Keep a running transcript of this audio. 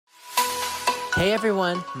Hey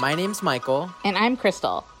everyone, my name's Michael. And I'm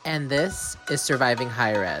Crystal. And this is Surviving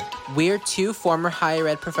Higher Ed. We're two former higher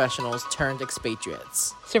ed professionals turned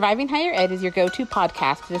expatriates. Surviving Higher Ed is your go-to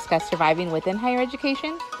podcast to discuss surviving within higher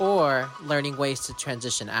education or learning ways to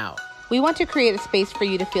transition out. We want to create a space for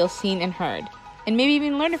you to feel seen and heard, and maybe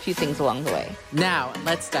even learn a few things along the way. Now,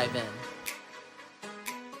 let's dive in.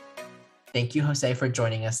 Thank you, Jose, for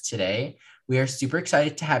joining us today. We are super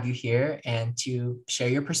excited to have you here and to share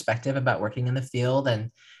your perspective about working in the field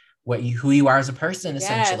and who you are as a person,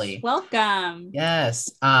 essentially. Welcome.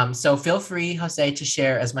 Yes. So feel free, Jose, to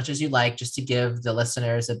share as much as you like, just to give the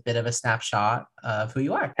listeners a bit of a snapshot of who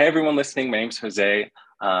you are. Hey, everyone listening. My name's Jose.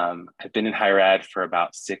 I've been in higher ed for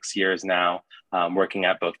about 6 years now, working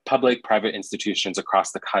at both public, private institutions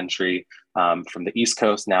across the country, from the East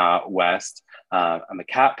Coast now out west. I'm a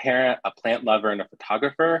cat parent, a plant lover, and a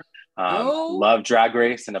photographer. Love Drag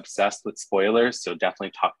Race and obsessed with spoilers. So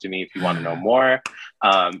definitely talk to me if you want to know more.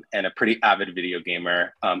 And a pretty avid video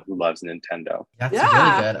gamer who loves Nintendo. That's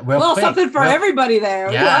really good. Something for everybody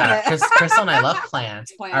there. Yeah, Crystal and I love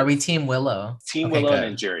plants. Are we Team Willow? Team Willow and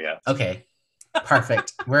Nigeria. Okay,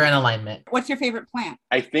 perfect. We're in alignment. What's your favorite plant?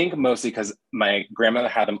 I think mostly because my grandmother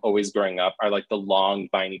had them always growing up, are like the long,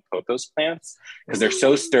 viney pothos plants, because they're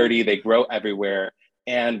so sturdy, they grow everywhere.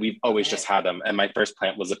 And we've always just had them. And my first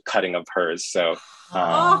plant was a cutting of hers. So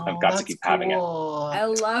I've got to keep having it. I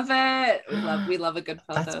love it. We love a good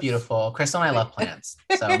pothos. That's beautiful. Crystal and I love plants.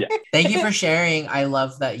 So Thank you for sharing. I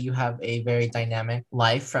love that you have a very dynamic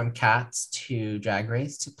life, from cats to Drag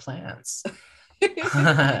Race to plants.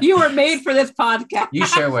 You were made for this podcast. You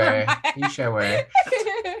sure were.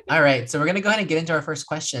 All right. So we're going to go ahead and get into our first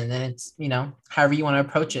question. And it's, however you want to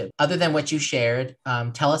approach it. Other than what you shared,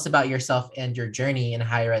 tell us about yourself and your journey in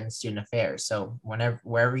higher ed and student affairs. So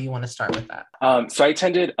wherever you want to start with that. So I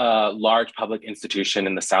attended a large public institution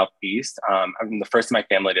in the Southeast. I'm the first in my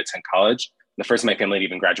family to attend college, the first in my family to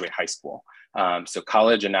even graduate high school. So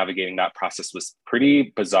college and navigating that process was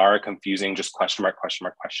pretty bizarre, confusing, just question mark.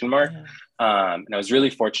 Yeah. And I was really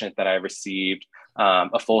fortunate that I received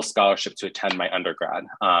a full scholarship to attend my undergrad.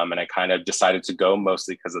 And I kind of decided to go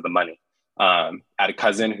mostly because of the money. I had a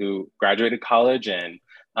cousin who graduated college, and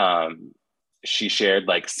she shared,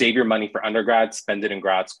 like, save your money for undergrad, spend it in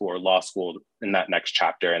grad school or law school in that next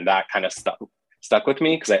chapter. And that kind of stuck with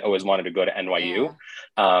me because I always wanted to go to NYU,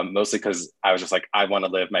 mostly because I was just like, I want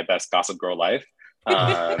to live my best Gossip Girl life.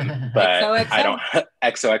 But XOXO. I don't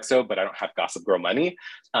XOXO, but I don't have Gossip Girl money.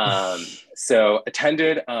 So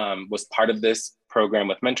attended, was part of this program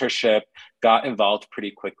with mentorship, got involved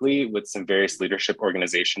pretty quickly with some various leadership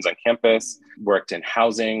organizations on campus, worked in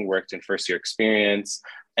housing, worked in first year experience.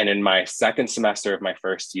 And in my second semester of my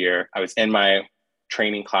first year, I was in my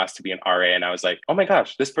training class to be an RA. And I was like, oh my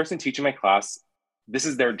gosh, this person teaching my class, this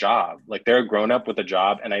is their job. Like, they're a grown up with a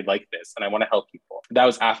job, and I like this and I want to help people. That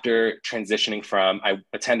was after transitioning from, I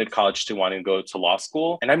attended college to wanting to go to law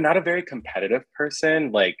school. And I'm not a very competitive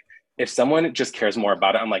person. Like, if someone just cares more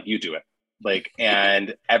about it, I'm like, you do it. Like,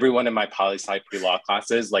 and everyone in my poli-sci pre-law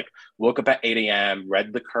classes, like, woke up at 8 a.m.,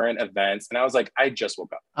 read the current events. And I was like, I just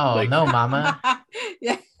woke up. Oh, like, no, mama.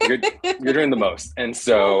 Yeah. You're doing the most. And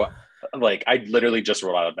so, like, I literally just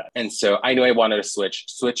rolled out of bed. And so I knew I wanted to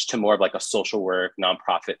switch to more of like a social work,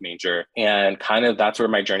 nonprofit major. And kind of that's where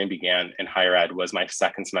my journey began in higher ed, was my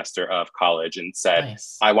second semester of college, and said,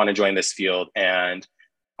 nice, I want to join this field. And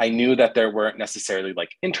I knew that there weren't necessarily like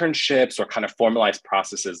internships or kind of formalized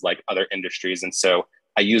processes like other industries. And so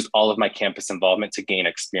I used all of my campus involvement to gain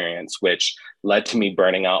experience, which led to me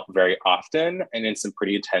burning out very often and in some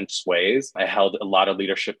pretty intense ways. I held a lot of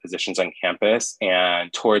leadership positions on campus.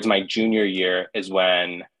 And towards my junior year is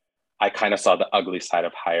when I kind of saw the ugly side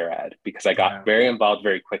of higher ed, because I got very involved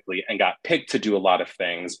very quickly and got picked to do a lot of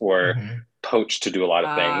things, or poached to do a lot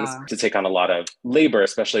of things, to take on a lot of labor,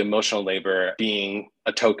 especially emotional labor, being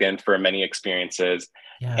a token for many experiences.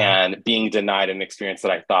 And being denied an experience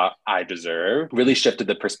that I thought I deserved really shifted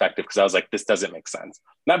the perspective, because I was like, this doesn't make sense.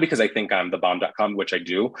 Not because I think I'm the bomb.com, which I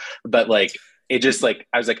do, but like, it just like,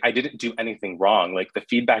 I was like, I didn't do anything wrong. Like, the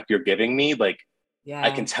feedback you're giving me, like,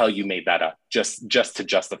 I can tell you made that up just to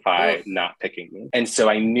justify not picking me. And so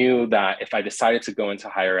I knew that if I decided to go into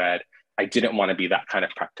higher ed, I didn't want to be that kind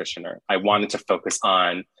of practitioner. I wanted to focus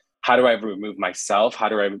on, how do I remove myself? How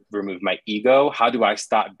do I remove my ego? How do I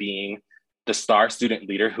stop being the star student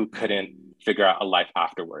leader who couldn't figure out a life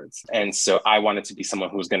afterwards? And so I wanted to be someone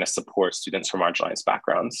who was going to support students from marginalized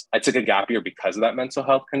backgrounds. I took a gap year because of that mental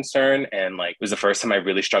health concern. And like, it was the first time I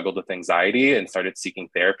really struggled with anxiety and started seeking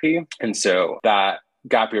therapy. And so that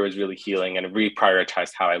gap year was really healing and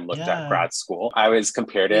reprioritized how I looked at grad school. I always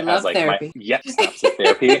compared it as like therapy.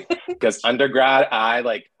 Therapy. because undergrad, I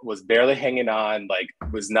like was barely hanging on, like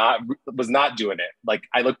was not doing it. Like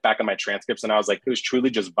I look back at my transcripts and I was like, it was truly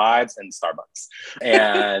just vibes and Starbucks.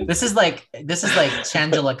 And this is like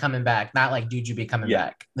Shangela coming back, not like Jujubee coming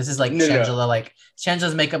back. This is like Shangela. Like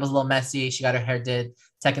Shangela's makeup was a little messy. She got her hair did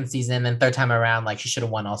second season, and third time around, like she should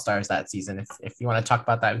have won All Stars that season. If you want to talk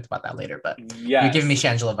about that, we can talk about that later. But you're giving me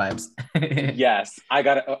Shangela vibes. Yes, I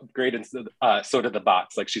got to upgrade into so did the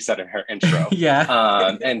box, like she said in her intro.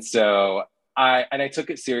 And so I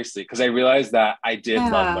took it seriously because I realized that I did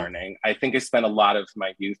love learning. I think I spent a lot of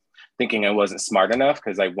my youth thinking I wasn't smart enough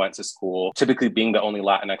because I went to school typically being the only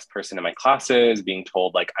Latinx person in my classes, being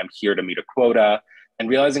told like I'm here to meet a quota, and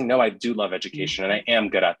realizing, no, I do love education and I am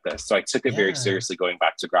good at this. So I took it very seriously going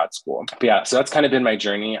back to grad school. But yeah, so that's kind of been my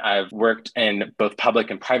journey. I've worked in both public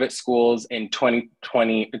and private schools. In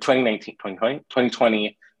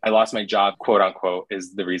 2020, I lost my job, quote unquote,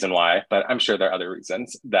 is the reason why, but I'm sure there are other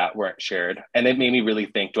reasons that weren't shared. And it made me really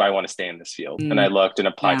think, do I want to stay in this field? And I looked and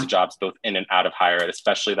applied to jobs both in and out of higher ed,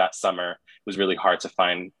 especially that summer. It was really hard to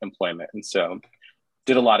find employment. And so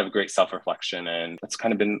did a lot of great self-reflection, and that's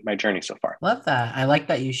kind of been my journey so far. Love that. I like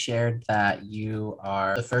that you shared that you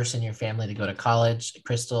are the first in your family to go to college.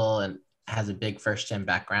 Crystal and has a big first gen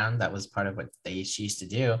background. That was part of what she used to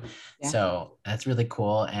do. Yeah. So that's really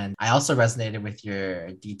cool. And I also resonated with your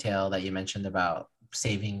detail that you mentioned about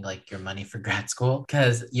saving like your money for grad school,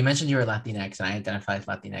 because you mentioned you were Latinx and I identify as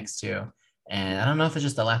Latinx too. And I don't know if it's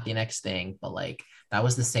just a Latinx thing, but like that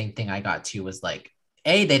was the same thing I got to, was like,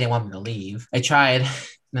 they didn't want me to leave. I tried,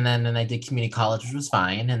 and then I did community college, which was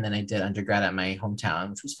fine. And then I did undergrad at my hometown,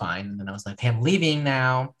 which was fine. And then I was like, hey, I'm leaving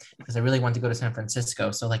now because I really want to go to San Francisco.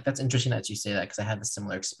 So like, that's interesting that you say that, because I had a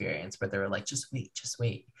similar experience where they were like, just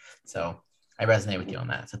wait. So I resonate with you on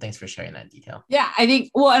that. So thanks for sharing that detail. Yeah, I think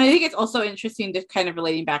it's also interesting to kind of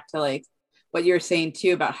relating back to like what you're saying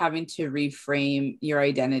too about having to reframe your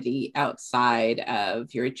identity outside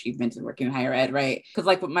of your achievements and working in higher ed, right? Because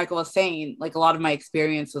like what Michael was saying, like a lot of my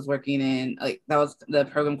experience was working in, like that was the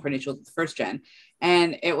program coordinator with first gen.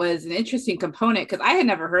 And it was an interesting component because I had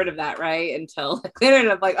never heard of that, right? Until like,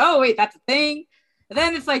 later, I'm like, oh, wait, that's a thing. And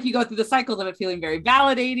then it's like you go through the cycles of it feeling very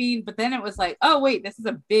validating. But then it was like, oh, wait, this is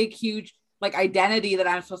a big, huge like identity that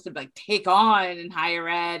I'm supposed to like take on in higher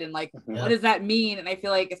ed. And like, what does that mean? And I feel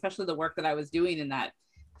like, especially the work that I was doing in that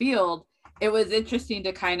field, it was interesting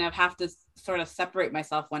to kind of have to sort of separate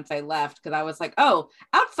myself once I left. Cause I was like, oh,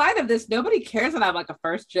 outside of this, nobody cares that I'm like a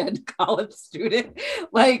first gen college student.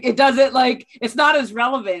 Like it doesn't like, it's not as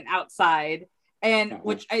relevant outside. And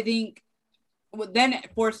which I think then it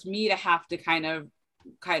forced me to have to kind of,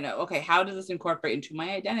 okay, how does this incorporate into my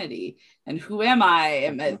identity? And who am I?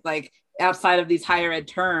 And it's like, outside of these higher ed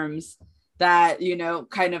terms that, you know,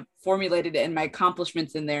 kind of formulated it and my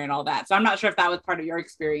accomplishments in there and all that. So I'm not sure if that was part of your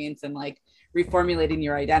experience and like reformulating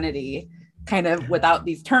your identity kind of without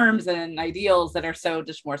these terms and ideals that are so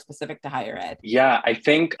just more specific to higher ed. Yeah, I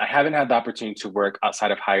think I haven't had the opportunity to work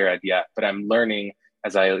outside of higher ed yet, but I'm learning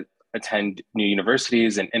as I attend new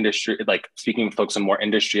universities and industry, like speaking with folks in more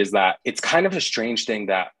industry, is that it's kind of a strange thing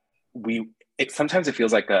that sometimes it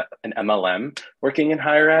feels like an MLM working in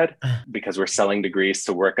higher ed, because we're selling degrees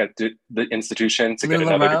to work at the institution to get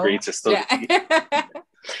another degree to still. Yeah.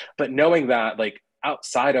 But knowing that like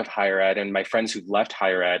outside of higher ed, and my friends who've left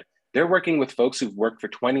higher ed, they're working with folks who've worked for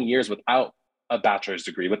 20 years without a bachelor's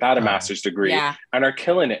degree, without a master's degree, and are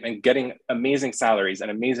killing it and getting amazing salaries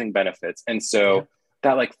and amazing benefits. And so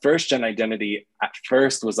that like first gen identity at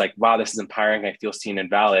first was like, wow, this is empowering. I feel seen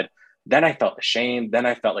and valid. Then I felt ashamed. Then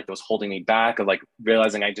I felt like it was holding me back, of like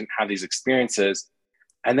realizing I didn't have these experiences.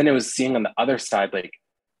 And then it was seeing on the other side, like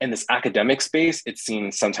in this academic space, it's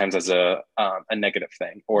seen sometimes as a negative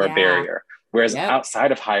thing or a barrier. Whereas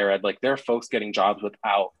outside of higher ed, like there are folks getting jobs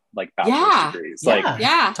without like bachelor's degrees.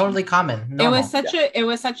 Totally common. Normal. It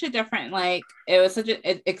was such a different, like, it was such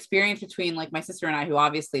an experience between like my sister and I, who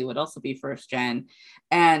obviously would also be first gen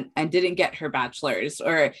and didn't get her bachelor's,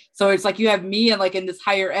 or so it's like you have me and like in this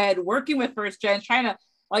higher ed working with first gen, trying to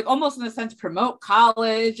like almost in a sense promote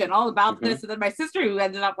college and all about this. And then my sister, who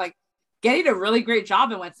ended up like getting a really great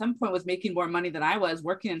job and at some point was making more money than I was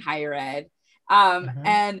working in higher ed.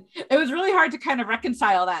 And it was really hard to kind of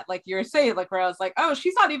reconcile that, like you were saying, like where I was like, oh,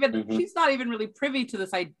 she's not even really privy to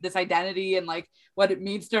this identity and like what it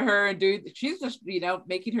means to her, and she's just, you know,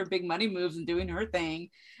 making her big money moves and doing her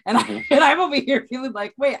thing. And, I'm over here feeling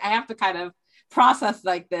like, wait, I have to kind of process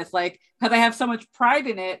like this, like, because I have so much pride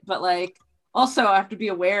in it, but like, also I have to be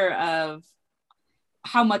aware of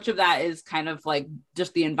how much of that is kind of like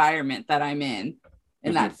just the environment that I'm in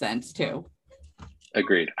that sense too.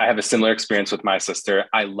 Agreed. I have a similar experience with my sister.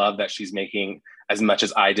 I love that she's making as much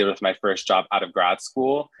as I did with my first job out of grad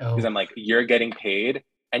school, because Oh, I'm like, you're getting paid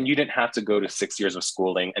and you didn't have to go to 6 years of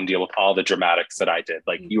schooling and deal with all the dramatics that I did.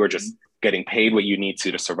 Like you were just getting paid what you need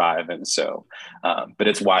to survive. And so, but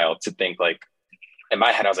it's wild to think like, in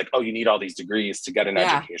my head, I was like, oh, you need all these degrees to get an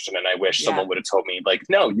education. And I wish someone would have told me like,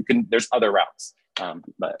 no, you can, there's other routes.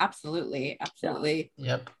 But Absolutely.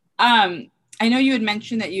 yep. I know you had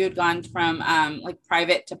mentioned that you had gone from like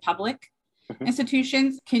private to public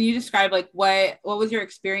institutions. Can you describe like what was your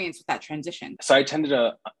experience with that transition? So I attended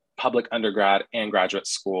a public undergrad and graduate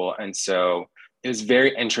school. And so it was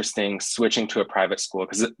very interesting switching to a private school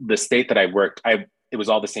because the state that I worked, it was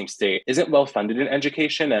all the same state, isn't well funded in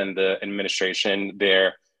education, and the administration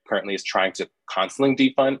there currently is trying to constantly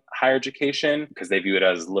defund higher education because they view it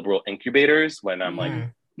as liberal incubators, when I'm like,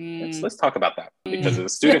 let's talk about that, because as a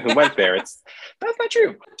student who went there, that's not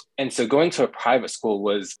true. And so going to a private school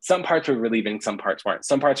was, some parts were relieving, some parts weren't.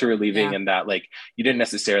 Some parts were relieving in that like you didn't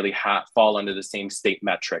necessarily fall under the same state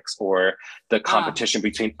metrics or the competition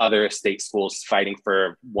between other state schools fighting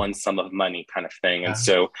for one sum of money kind of thing. And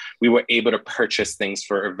so we were able to purchase things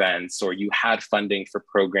for events, or you had funding for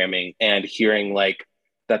programming, and hearing like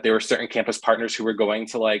that there were certain campus partners who were going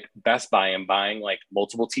to like Best Buy and buying like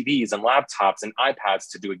multiple TVs and laptops and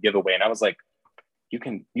iPads to do a giveaway. And I was like, you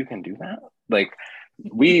can do that? Like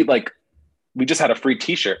we just had a free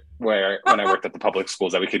t-shirt when I worked at the public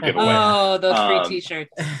schools that we could give away. Oh, those free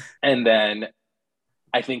t-shirts. And then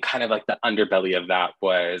I think kind of like the underbelly of that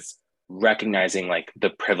was recognizing like the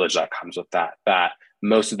privilege that comes with that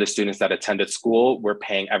most of the students that attended school were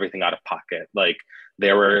paying everything out of pocket. Like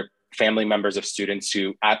there were family members of students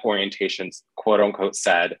who at orientations, quote unquote,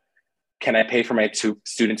 said, can I pay for my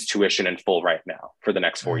students' tuition in full right now for the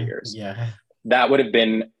next 4 years? Yeah. That would have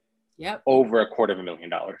been over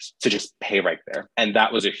 $250,000 to just pay right there. And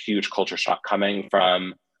that was a huge culture shock coming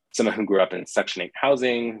from someone who grew up in Section 8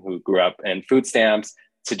 housing, who grew up in food stamps,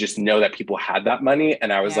 to just know that people had that money.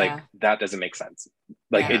 And I was like, that doesn't make sense.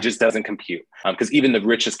 Like it just doesn't compute. Because even the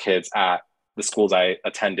richest kids at the schools I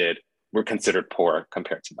attended were considered poor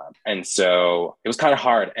compared to them. And so it was kind of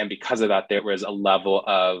hard. And because of that, there was a level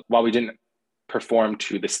of, while we didn't perform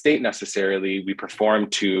to the state necessarily, we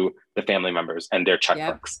performed to the family members and their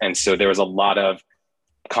checkbooks. And so there was a lot of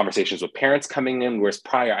conversations with parents coming in, whereas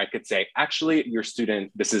prior I could say, actually, your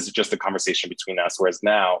student, this is just a conversation between us. Whereas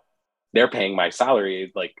now they're paying my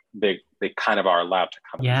salary, like they kind of are allowed to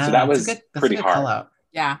come in. So that was pretty hard.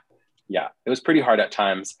 Yeah, it was pretty hard at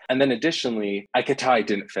times. And then additionally, I could tell I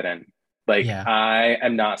didn't fit in. Like I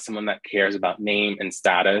am not someone that cares about name and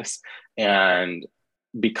status. And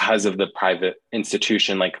because of the private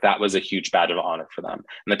institution, like that was a huge badge of honor for them.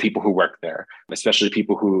 And the people who work there, especially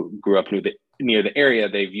people who grew up near the area,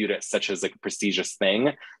 they viewed it such as like a prestigious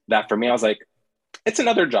thing that for me, I was like, it's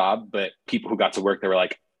another job. But people who got to work there were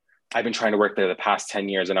like, I've been trying to work there the past 10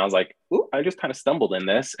 years. And I was like, ooh, I just kind of stumbled in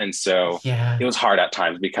this. And so it was hard at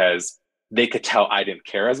times because they could tell I didn't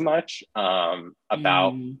care as much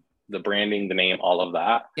about the branding, the name, all of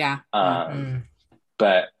that.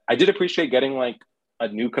 But I did appreciate getting like a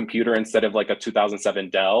new computer instead of like a 2007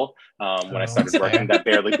 Dell when I started working that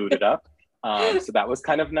barely booted up. So that was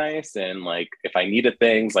kind of nice. And like, if I needed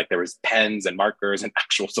things, like there was pens and markers and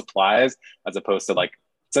actual supplies, as opposed to like,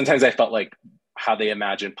 sometimes I felt like how they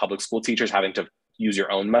imagine public school teachers having to use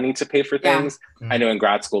your own money to pay for things. I know in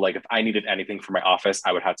grad school, like if I needed anything for my office,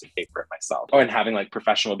 I would have to pay for it myself. Oh, and having like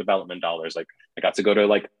professional development dollars, like I got to go to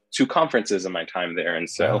like 2 conferences in my time there. And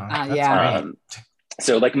so,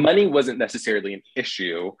 so like money wasn't necessarily an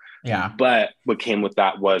issue, but what came with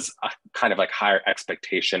that was a kind of like higher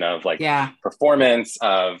expectation of like performance,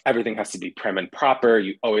 of everything has to be prim and proper.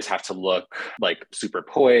 You always have to look like super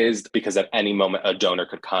poised, because at any moment a donor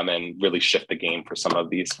could come and really shift the game for some of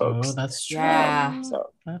these folks. Oh, that's true. So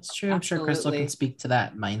that's true. I'm sure Crystal can speak to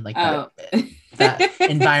that mind, like that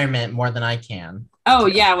environment more than I can. Oh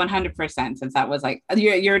yeah, 100%. Since that was like,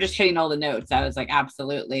 you're just hitting all the notes. I was like,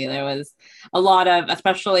 absolutely. There was a lot of,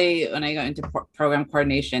 especially when I got into program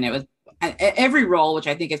coordination, it was every role, which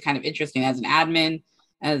I think is kind of interesting, as an admin,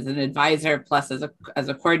 as an advisor, plus as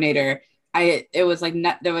a coordinator. It was like,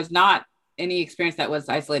 there was not any experience that was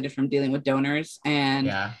isolated from dealing with donors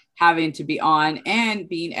and having to be on and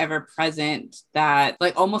being ever present, that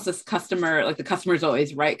like almost this customer, like the customer's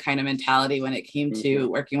always right kind of mentality when it came to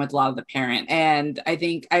working with a lot of the parent. And I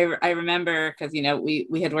think I remember, because, you know,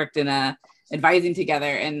 we had worked in advising together,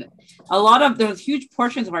 and a lot of those huge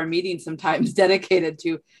portions of our meetings sometimes dedicated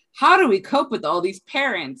to how do we cope with all these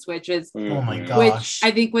parents, which is, oh my gosh, which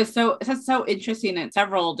I think was so interesting in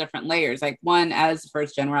several different layers. Like one, as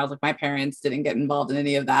first gen, where I was like, my parents didn't get involved in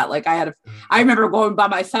any of that. Like I remember going by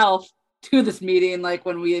myself to this meeting, like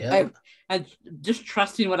when Yep. I just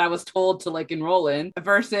trusting what I was told to like enroll in,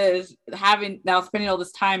 versus having now spending all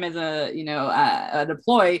this time as a, an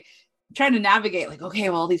employee trying to navigate like, okay,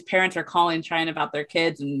 well, these parents are calling trying about their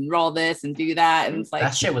kids and enroll this and do that. And it's like,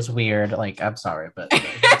 that shit was weird. Like, I'm sorry, but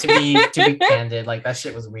like, to be candid, like that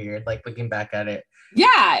shit was weird. Like looking back at it.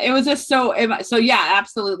 yeah, it was just so yeah,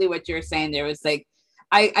 absolutely what you're saying. There was like,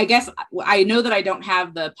 I guess I know that I don't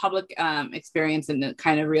have the public experience and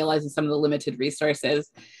kind of realizing some of the limited resources.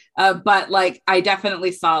 But like I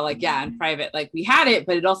definitely saw like, yeah, in private, like we had it,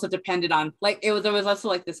 but it also depended on like there was also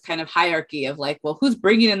like this kind of hierarchy of like, well, who's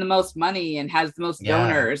bringing in the most money and has the most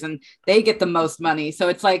donors and they get the most money. So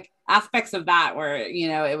it's like aspects of that where,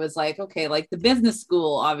 it was like, okay, like the business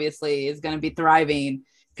school obviously is going to be thriving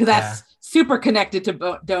because that's super connected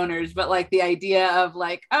to donors. But like the idea of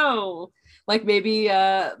like, oh, like maybe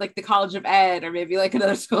like the College of Ed or maybe like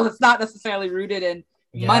another school that's not necessarily rooted in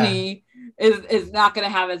money is not going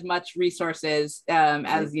to have as much resources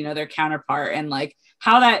as their counterpart, and like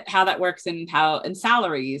how that works and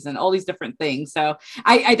salaries and all these different things. So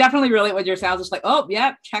I definitely relate what you're saying. I was just like, oh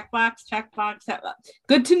yeah, checkbox.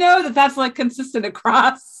 Good to know that that's like consistent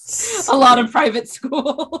across a lot of private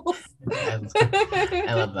schools.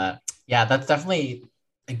 I love that. Yeah, that's definitely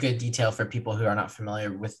a good detail for people who are not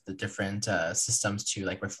familiar with the different systems to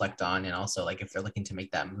like reflect on, and also like if they're looking to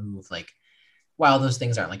make that move, like while those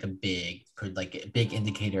things aren't like a big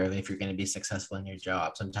indicator of if you're going to be successful in your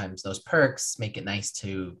job, sometimes those perks make it nice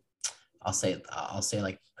to I'll say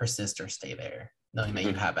like persist or stay there, knowing that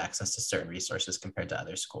you have access to certain resources compared to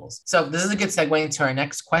other schools. So this is a good segue into our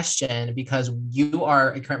next question, because you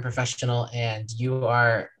are a current professional and you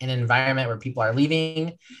are in an environment where people are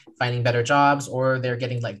leaving, finding better jobs, or they're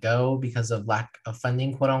getting let go because of lack of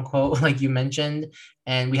funding, quote unquote, like you mentioned.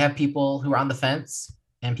 And we have people who are on the fence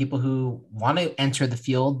and people who want to enter the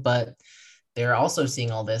field, but they're also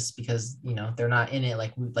seeing all this because, they're not in it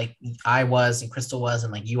like I was and Crystal was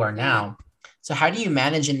and like you are now. So how do you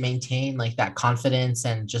manage and maintain like that confidence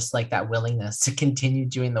and just like that willingness to continue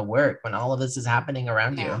doing the work when all of this is happening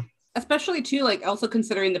around you? Especially too, like also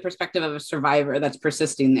considering the perspective of a survivor that's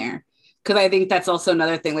persisting there. Because I think that's also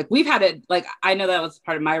another thing. Like we've had it, like I know that was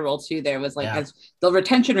part of my role too. There was like as the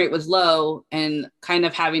retention rate was low, and kind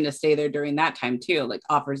of having to stay there during that time too, like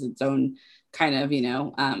offers its own kind of,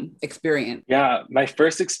 experience. Yeah, my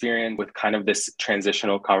first experience with kind of this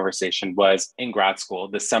transitional conversation was in grad school.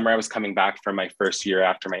 This summer I was coming back from my first year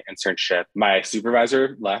after my internship. My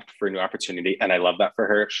supervisor left for a new opportunity, and I love that for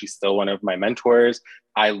her. She's still one of my mentors.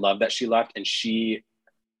 I love that she left, and she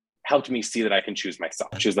helped me see that I can choose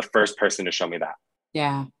myself. She was the first person to show me that.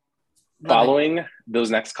 Yeah. Following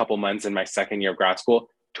those next couple months in my second year of grad school,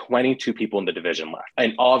 22 people in the division left,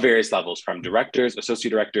 in all various levels, from directors,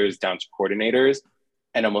 associate directors, down to coordinators.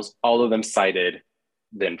 And almost all of them cited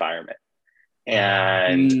the environment.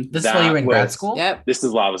 And this is while you were in grad school? Yep. This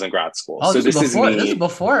is while I was in grad school. Oh, so this is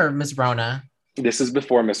before Miss Rona. This is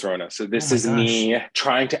before Miss Rona. So this is me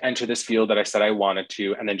trying to enter this field that I said I wanted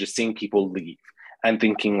to, and then just seeing people leave and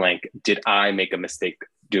thinking like, did I make a mistake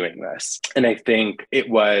doing this? And I think it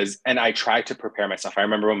was, and I tried to prepare myself. I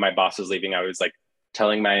remember when my boss was leaving, I was like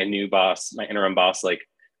telling my new boss, my interim boss, like,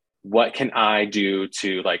 what can I do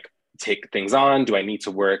to like take things on? Do I need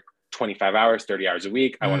to work 25 hours, 30 hours a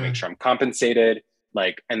week? I want to make sure I'm compensated.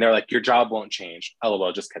 Like, and they're like, your job won't change.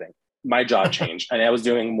 LOL, just kidding. My job changed, and I was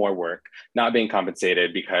doing more work, not being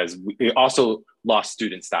compensated, because we also lost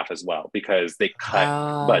student staff as well because they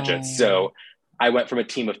cut budgets. So I went from a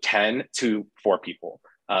team of 10 to 4 people.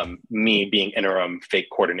 Me being interim fake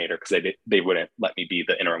coordinator, because they wouldn't let me be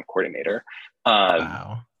the interim coordinator.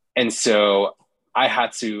 And so I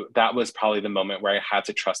had to, that was probably the moment where I had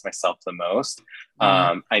to trust myself the most.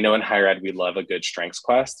 I know in higher ed, we love a good strengths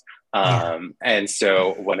quest. And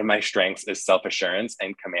so one of my strengths is self-assurance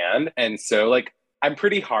and command. And so like, I'm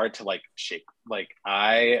pretty hard to like shake. Like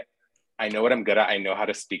I know what I'm good at. I know how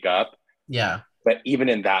to speak up. Yeah. But even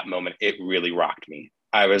in that moment, it really rocked me.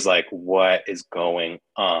 I was like, what is going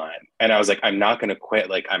on? And I was like, I'm not going to quit.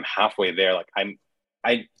 Like I'm halfway there. Like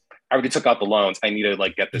I already took out the loans. I need to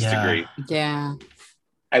like get this degree. Yeah.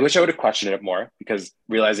 I wish I would have questioned it more, because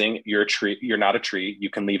realizing you're a tree, you're not a tree. You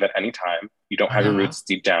can leave at any time. You don't have your roots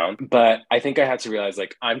deep down. But I think I had to realize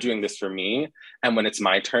like, I'm doing this for me. And when it's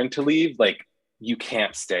my turn to leave, like you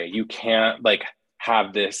can't stay. You can't like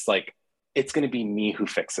have this, like, it's going to be me who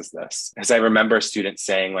fixes this. As I remember students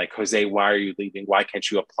saying like, Jose, why are you leaving? Why can't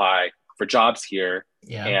you apply for jobs here?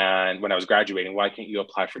 And when I was graduating, why can't you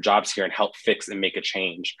apply for jobs here and help fix and make a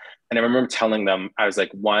change? And I remember telling them, I was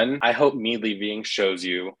like, one, I hope me leaving shows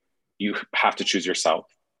you have to choose yourself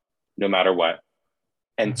no matter what.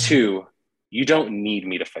 And two, you don't need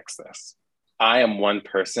me to fix this. I am one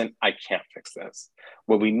person. I can't fix this.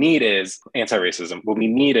 What we need is anti-racism. What we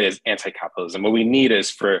need is anti-capitalism. What we need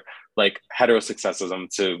is for like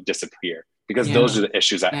heterosexism to disappear, because those are the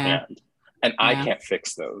issues at hand. And I can't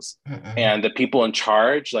fix those. And the people in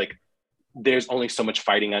charge, like, there's only so much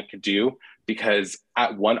fighting I could do, because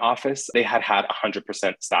at one office, they had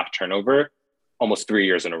 100% staff turnover almost 3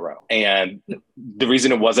 years in a row. And the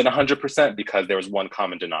reason it wasn't 100% because there was one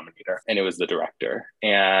common denominator, and it was the director.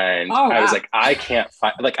 And I was like, I can't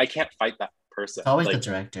fight that person. It's always like, the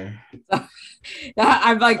director.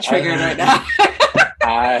 I'm like triggered right now.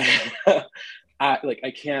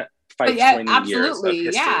 I can't fight 20 years of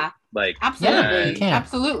history. Like,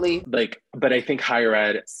 Absolutely. Like, but I think higher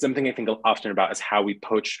ed, something I think often about is how we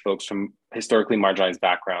poach folks from historically marginalized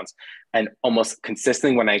backgrounds. And almost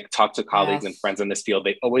consistently, when I talk to colleagues and friends in this field,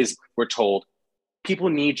 they always were told, people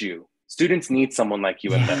need you. Students need someone like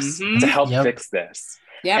you in this to help fix this.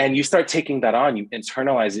 And you start taking that on, you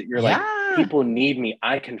internalize it. You're like, people need me.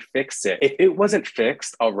 I can fix it. If it wasn't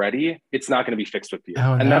fixed already, it's not going to be fixed with you.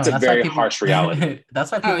 And that's a very harsh reality.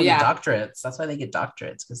 That's why people get doctorates. That's why they get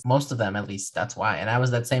doctorates, because most of them, at least, that's why. And I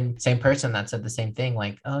was that same person that said the same thing.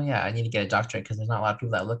 Like, oh yeah, I need to get a doctorate because there's not a lot of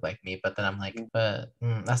people that look like me. But then I'm like, but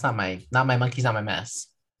that's not my monkey's not my mess.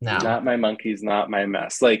 No, not my monkey's not my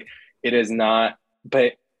mess. Like, it is not.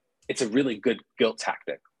 But it's a really good guilt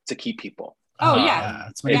tactic to keep people.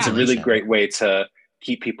 It's a really great way to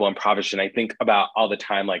keep people impoverished. And I think about all the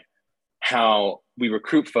time, like, how we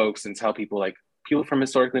recruit folks and tell people, like, people from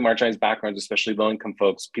historically marginalized backgrounds, especially low-income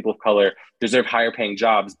folks, people of color, deserve higher paying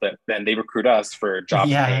jobs, but then they recruit us for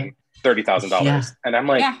jobs paying $30,000. And I'm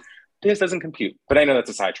like, this doesn't compute. But I know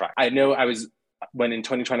that's a sidetrack. I know when in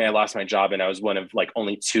 2020, I lost my job and I was one of like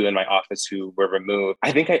only 2 in my office who were removed.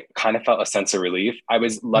 I think I kind of felt a sense of relief. I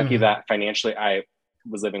was lucky that financially I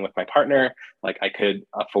was living with my partner. Like, I could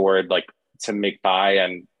afford like to make by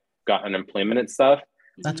and got unemployment and stuff.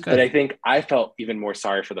 That's good. But I think I felt even more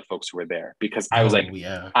sorry for the folks who were there, because I was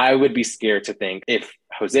I would be scared to think, if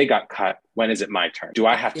Jose got cut, when is it my turn? Do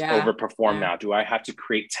I have to overperform now? Do I have to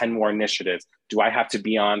create 10 more initiatives? Do I have to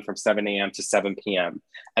be on from 7 a.m. to 7 p.m.?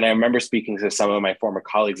 And I remember speaking to some of my former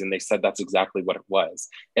colleagues, and they said that's exactly what it was.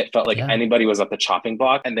 It felt like anybody was at the chopping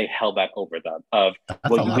block, and they held that over them of,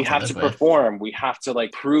 we have to perform. We have to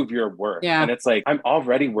like prove your worth. And it's like, I'm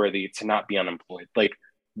already worthy to not be unemployed. Like,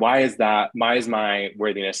 why is my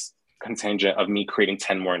worthiness contingent of me creating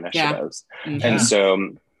 10 more initiatives? And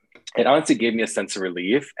so it honestly gave me a sense of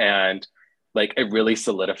relief, and like, it really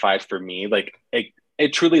solidified for me, like,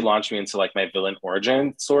 it truly launched me into like my villain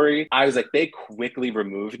origin story. I was like, they quickly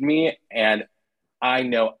removed me, and I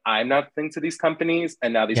know I'm nothing to these companies,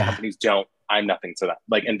 and now these companies I'm nothing to them,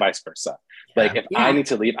 like, and vice versa. Like, if I need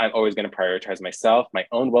to leave, I'm always going to prioritize myself, my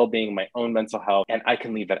own well-being, my own mental health, and I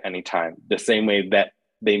can leave at any time, the same way that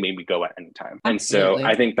they made me go at any time. And so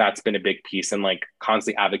I think that's been a big piece, and like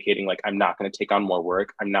constantly advocating, like, I'm not going to take on more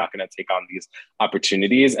work. I'm not going to take on these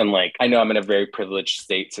opportunities. And like, I know I'm in a very privileged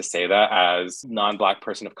state to say that as non-Black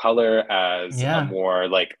person of color, as a more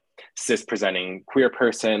like cis presenting queer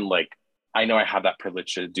person. Like, I know I have that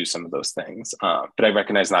privilege to do some of those things. But I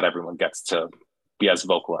recognize not everyone gets to be as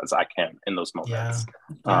vocal as I can in those moments.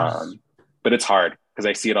 But it's hard, because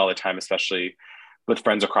I see it all the time, especially with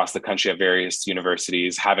friends across the country at various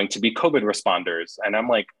universities having to be COVID responders. And I'm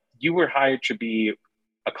like, you were hired to be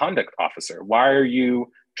a conduct officer. Why are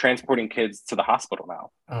you transporting kids to the hospital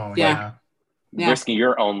now? Risking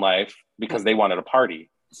your own life because they wanted a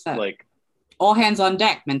party. Like, all hands on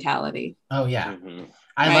deck mentality. I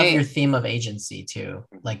love your theme of agency too.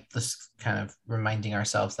 Like, this kind of reminding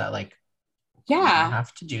ourselves that like, we don't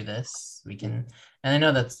have to do this. We can, and I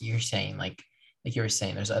know that's you're saying like you were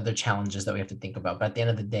saying, there's other challenges that we have to think about. But at the end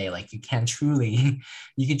of the day, like, you can truly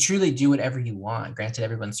do whatever you want. Granted,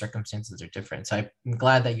 everyone's circumstances are different. So I'm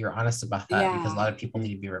glad that you're honest about that, because a lot of people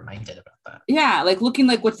need to be reminded about that. Yeah, like looking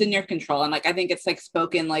like what's in your control. And like, I think it's like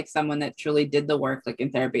spoken like someone that truly did the work, like in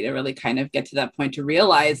therapy, to really kind of get to that point to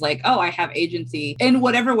realize like, oh, I have agency in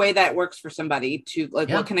whatever way that works for somebody, to like,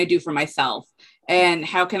 what can I do for myself? And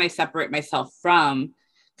how can I separate myself from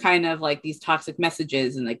kind of like these toxic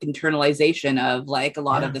messages and like internalization of like a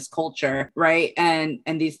lot of this culture, right? And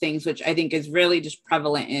these things, which I think is really just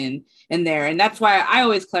prevalent in there. And that's why I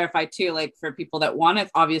always clarify too, like for people that want to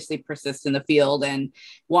obviously persist in the field and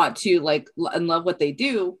want to like and love what they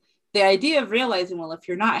do, the idea of realizing, well, if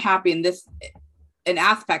you're not happy in this in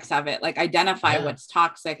aspects of it, like identify what's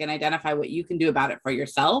toxic and identify what you can do about it for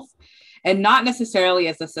yourself. and not necessarily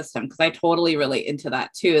as a system, because I totally relate into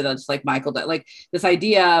that too. That's like Michael, that like this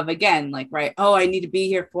idea of, again, like, right, oh, I need to be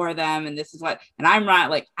here for them, and this is what, and I'm right,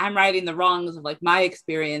 like I'm righting the wrongs of like my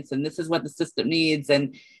experience, and this is what the system needs,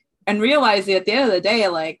 and realizing at the end of the day,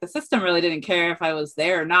 like the system really didn't care if I was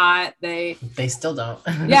there or not. They still don't.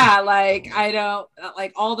 Yeah, like I don't,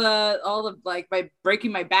 like all the like, by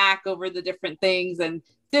breaking my back over the different things, and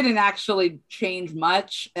didn't actually change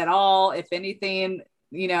much at all, if anything,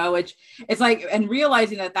 which it's like, and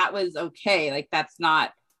realizing that was okay. Like that's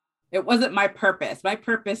not, it wasn't my purpose. My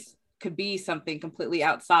purpose could be something completely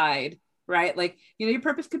outside, right? Like, your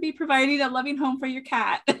purpose could be providing a loving home for your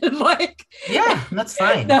cat. Like, yeah, that's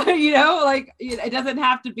fine. Like it doesn't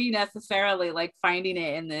have to be necessarily like finding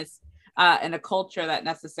it in this, in a culture that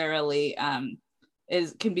necessarily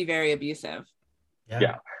can be very abusive.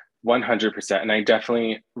 Yeah, 100%. And I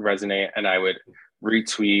definitely resonate, and I would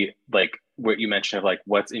retweet like what you mentioned of like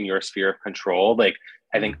what's in your sphere of control. Like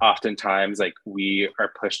I think oftentimes like we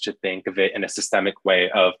are pushed to think of it in a systemic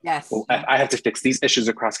way of, well, I have to fix these issues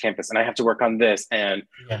across campus, and I have to work on this. And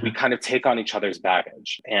we kind of take on each other's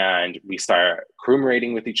baggage, and we start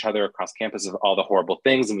crewmerating with each other across campus of all the horrible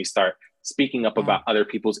things. And we start speaking up about other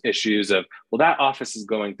people's issues of, well, that office is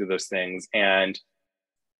going through those things. And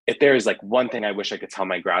if there is like one thing I wish I could tell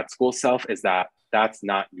my grad school self, is that that's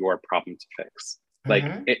not your problem to fix.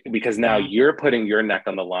 Like, because now you're putting your neck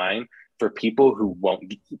on the line for people who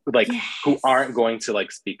won't, like, who aren't going to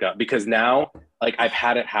like speak up. Because now, like, I've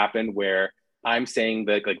had it happen where I'm saying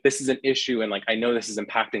that like this is an issue, and like I know this is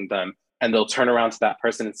impacting them, and they'll turn around to that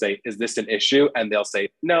person and say, "Is this an issue?" And they'll say,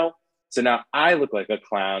 "No." So now I look like a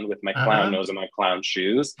clown with my clown nose and my clown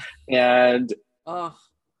shoes, and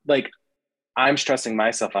like I'm stressing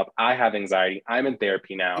myself up. I have anxiety. I'm in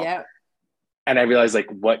therapy now. Yeah. And I realized, like,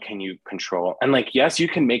 what can you control? And like, yes, you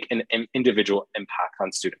can make an individual impact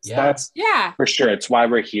on students. That's for sure. It's why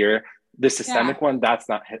we're here. The systemic one, that's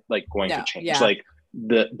not like going to change. Like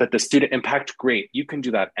but the student impact, great. You can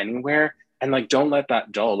do that anywhere. And like, don't let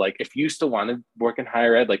that dull. Like if you still want to work in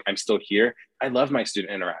higher ed, like I'm still here. I love my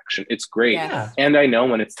student interaction. It's great. And I know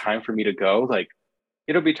when it's time for me to go, like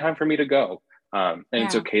it'll be time for me to go. And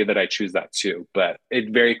it's okay that I choose that too, but it's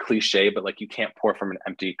very cliche, but like you can't pour from an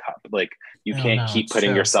empty cup. Like you can't keep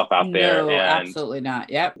putting yourself out there. No, and absolutely not.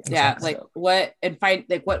 Yep. Exactly.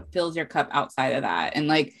 Like what fills your cup outside of that? And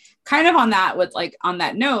like kind of on that, with like on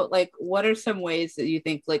that note, like what are some ways that you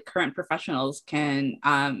think like current professionals can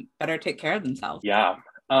better take care of themselves? Yeah.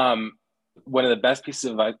 One of the best pieces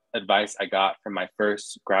of advice I got from my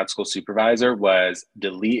first grad school supervisor was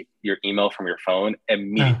delete your email from your phone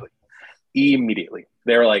immediately. Immediately.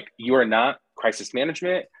 They were like, you are not crisis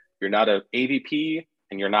management, you're not an AVP,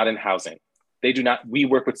 and you're not in housing. We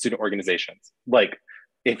work with student organizations. Like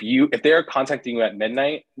if they're contacting you at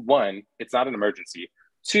midnight, one, it's not an emergency.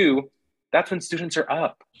 Two, that's when students are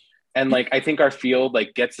up. And like, I think our field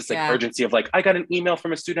like gets this like urgency of like, I got an email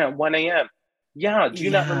from a student at 1 a.m. Yeah. Do you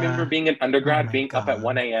not remember being an undergrad, being up at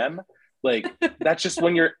 1 a.m.? Like, that's just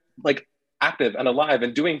when you're like active and alive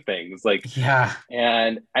and doing things like,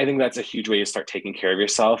 and I think that's a huge way to start taking care of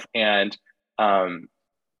yourself. And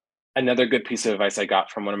another good piece of advice I got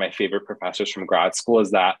from one of my favorite professors from grad school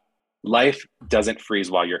is that life doesn't freeze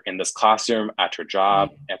while you're in this classroom, at your job,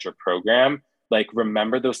 at your program. Like,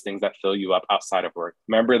 remember those things that fill you up outside of work.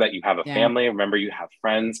 Remember that you have a family. Remember you have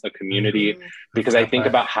friends, a community. Because I think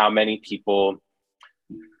about how many people,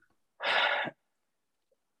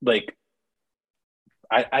 like,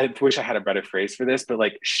 I wish I had a better phrase for this, but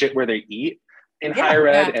like shit where they eat in higher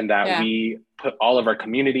ed, and that we put all of our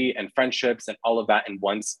community and friendships and all of that in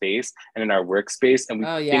one space and in our workspace. And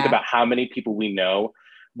we think about how many people we know,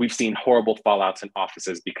 we've seen horrible fallouts in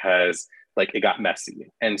offices because like it got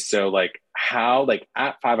messy. And so like how, like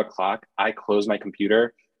at 5 o'clock, I close my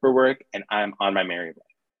computer for work and I'm on my merry way.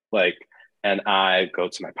 Like, and I go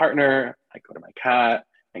to my partner, I go to my cat,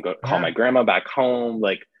 and go call my grandma back home.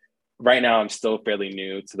 Like, right now I'm still fairly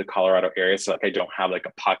new to the Colorado area. So like, I don't have like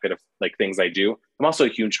a pocket of like things I do. I'm also a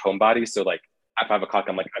huge homebody. So like at 5 o'clock,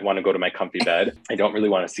 I'm like, I want to go to my comfy bed. I don't really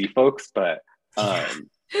want to see folks, but turn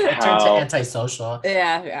to antisocial.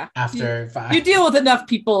 After 5. You deal with enough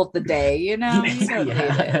people of the day, you know?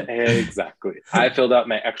 Exactly. I filled out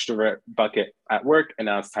my extrovert bucket at work, and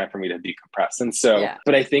now it's time for me to decompress. And so,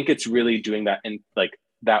 but I think it's really doing that in like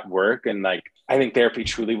that work. And like, I think therapy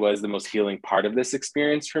truly was the most healing part of this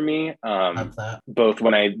experience for me. Both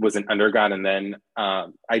when I was an undergrad, and then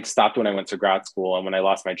I stopped when I went to grad school. And when I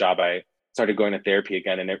lost my job, I started going to therapy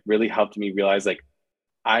again. And it really helped me realize like,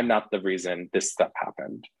 I'm not the reason this stuff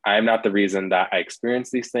happened. I'm not the reason that I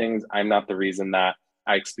experienced these things. I'm not the reason that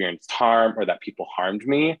I experienced harm or that people harmed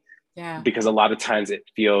me. Yeah. because a lot of times it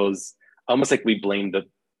feels almost like we blame the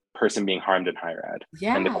person being harmed in higher ed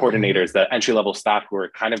and the Yeah. coordinators, the entry level staff who are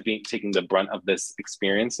kind of taking the brunt of this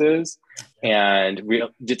experiences, and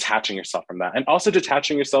detaching yourself from that, and also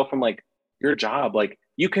detaching yourself from like your job. Like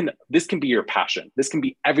this can be your passion. This can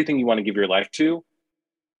be everything you want to give your life to.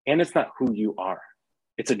 And it's not who you are.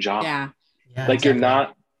 It's a job. Yeah. Like you're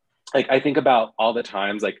not, like I think about all the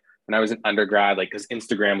times, like when I was in undergrad, like because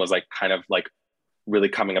Instagram was like kind of like really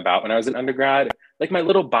coming about when I was in undergrad, like my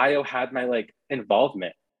little bio had my like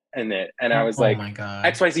involvement in it. And I was like, my God.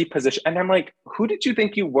 XYZ position. And I'm like, who did you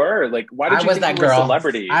think you were? Like, why did I you was think that you were girl. a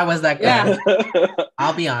celebrity? I was that girl. Yeah.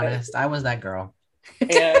 I'll be honest. I was that girl.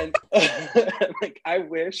 And like, I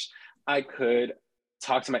wish I could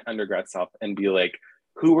talk to my undergrad self and be like,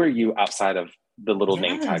 who are you outside of the little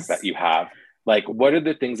name tags that you have? Like, what are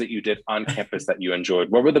the things that you did on campus that you enjoyed?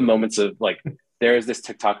 What were the moments of like, there's this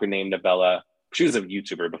TikToker named Novella. She was a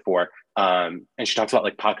YouTuber before. And she talks about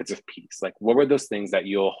like pockets of peace. Like, what were those things that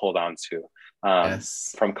you'll hold on to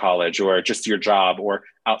from college or just your job or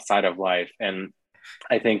outside of life? And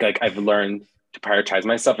I think like I've learned to prioritize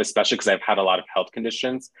myself, especially because I've had a lot of health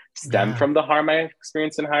conditions stem from the harm I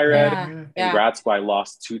experienced in higher ed. In grad school, I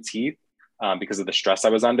lost 2 teeth because of the stress I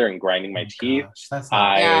was under and grinding my teeth.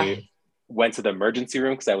 I went to the emergency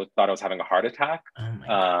room because I thought I was having a heart attack. Oh my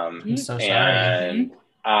God. I'm so sorry.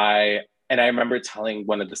 And I remember telling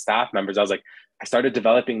one of the staff members, I was like, I started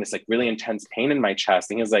developing this like really intense pain in my chest.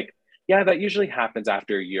 And he was like, yeah, that usually happens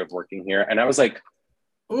after a year of working here. And I was like,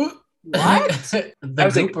 what? The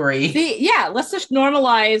goopery. Let's just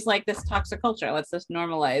normalize like this toxic culture. Let's just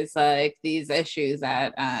normalize like these issues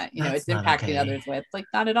that it's impacting others with. Like,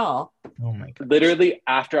 not at all. Oh my God. Literally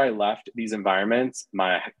after I left these environments,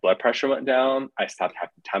 my blood pressure went down. I stopped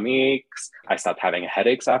having tummy aches. I stopped having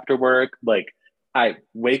headaches after work. Like, I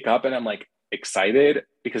wake up and I'm like excited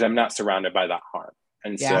because I'm not surrounded by that harm.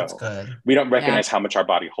 And so we don't recognize how much our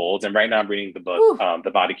body holds. And right now I'm reading the book,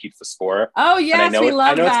 The Body Keeps the Score. Oh, yes, and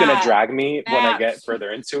I know it's going to drag me when I get Apps.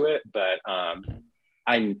 further into it, but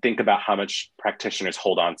I think about how much practitioners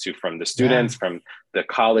hold on to from the students, from the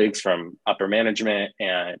colleagues, from upper management,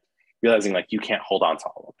 and realizing like you can't hold on to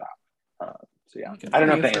all of that. So yeah, I don't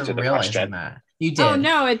know if that answered the question. You did. Oh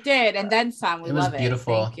no, it did, and then some. It was love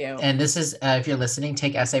beautiful. Thank you. And this is, if you're listening,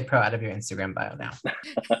 take Essay Pro out of your Instagram bio now.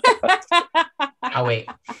 I'll wait.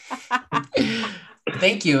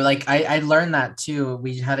 Thank you. Like I learned that too.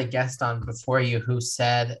 We had a guest on before you who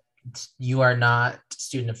said you are not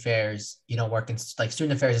student affairs. You don't work in like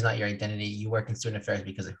student affairs is not your identity. You work in student affairs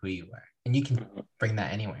because of who you are, and you can bring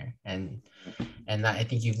that anywhere. And that, I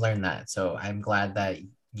think you've learned that. So I'm glad that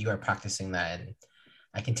you are practicing that, and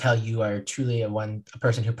I can tell you are truly a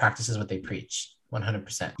person who practices what they preach.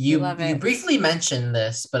 100%. You briefly mentioned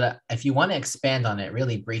this, but if you want to expand on it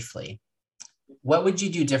really briefly, what would you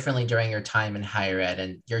do differently during your time in higher ed?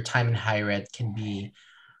 And your time in higher ed can be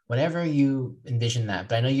whatever you envision that.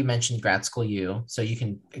 But I know you mentioned grad school U, so you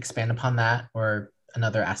can expand upon that or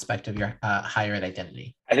another aspect of your higher ed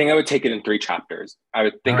identity. I think I would take it in 3 chapters. I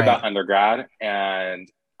would think about undergrad, and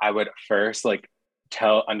I would first like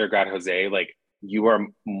tell undergrad Jose, like, you are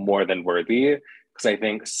more than worthy. Because I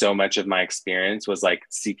think so much of my experience was like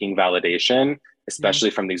seeking validation, especially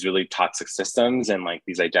from these really toxic systems and like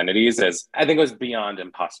these identities, as I think it was beyond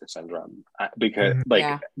imposter syndrome because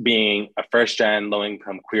being a first gen, low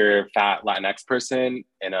income, queer, fat Latinx person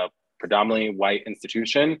in a predominantly white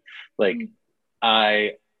institution, like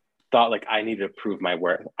I thought like I needed to prove my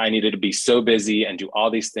worth. I needed to be so busy and do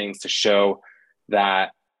all these things to show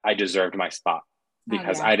that I deserved my spot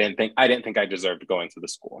because I didn't think I deserved going to the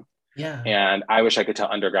school. Yeah. And I wish I could tell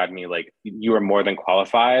undergrad me, like, you are more than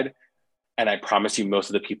qualified. And I promise you, most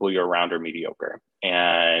of the people you're around are mediocre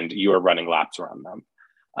and you are running laps around them.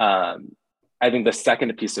 I think the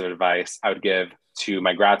second piece of advice I would give to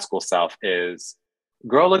my grad school self is,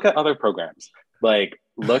 girl, look at other programs. Like,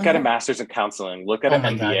 look at a master's in counseling, look at an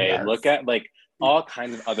MBA, look at like all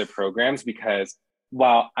kinds of other programs, because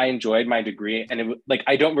while I enjoyed my degree and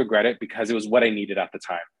I don't regret it because it was what I needed at the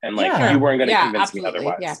time. And like, you weren't going to convince me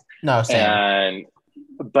otherwise. Yeah. No, same.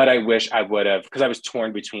 But I wish I would have, because I was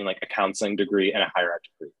torn between like a counseling degree and a higher ed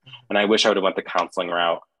degree. And I wish I would have went the counseling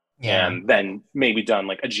route and then maybe done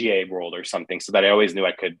like a GA role or something so that I always knew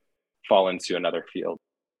I could fall into another field.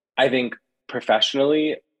 I think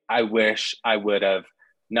professionally, I wish I would have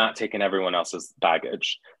not taken everyone else's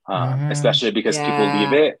baggage, especially because people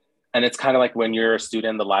leave it. And it's kind of like when you're a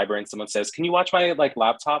student in the library and someone says, can you watch my like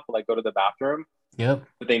laptop while I go to the bathroom? Yep.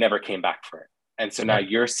 But they never came back for it. And so now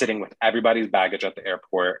you're sitting with everybody's baggage at the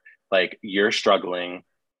airport, like you're struggling.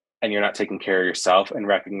 and you're not taking care of yourself, and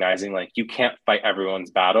recognizing like you can't fight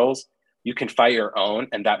everyone's battles. You can fight your own,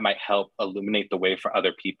 and that might help illuminate the way for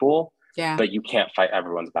other people. Yeah. But you can't fight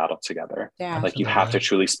everyone's battle together. Yeah. Like you have to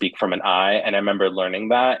truly speak from an I. And I remember learning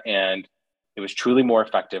that, and it was truly more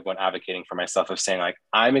effective when advocating for myself, of saying like,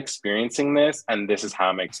 I'm experiencing this, and this is how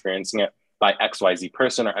I'm experiencing it by XYZ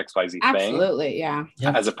person or XYZ thing. Absolutely. Yeah.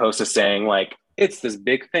 As opposed to saying like, it's this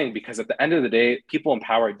big thing, because at the end of the day, people in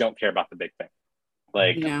power don't care about the big thing.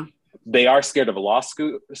 Like they are scared of a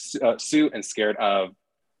lawsuit and scared of,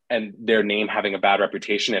 and their name having a bad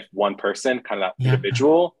reputation if one person, kind of that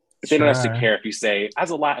individual, but they don't necessarily care if you say,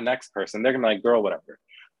 as a Latinx person, they're gonna be like, girl, whatever.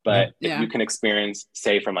 But if you can experience,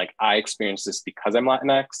 say from like, I experienced this because I'm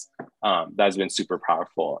Latinx, that has been super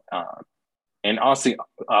powerful. And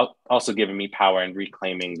also giving me power and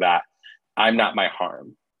reclaiming that I'm not my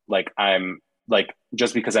harm. Like I'm like,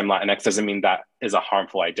 just because I'm Latinx doesn't mean that is a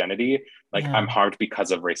harmful identity. Like I'm harmed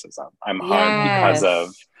because of racism. I'm harmed because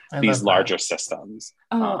of these larger systems.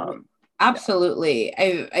 Absolutely.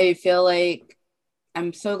 I feel like,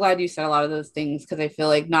 I'm so glad you said a lot of those things, because I feel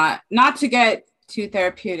like not to get too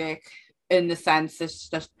therapeutic in the sense, it's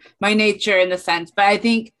just my nature in the sense, but I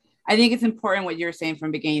think it's important what you're saying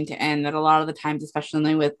from beginning to end, that a lot of the times,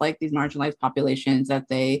 especially with like these marginalized populations, that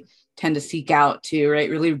they tend to seek out to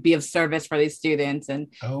really be of service for these students and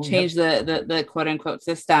change the quote unquote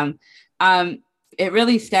system. It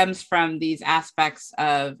really stems from these aspects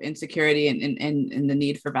of insecurity and the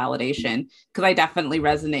need for validation, because I definitely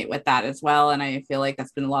resonate with that as well. And I feel like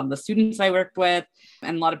that's been a lot of the students I worked with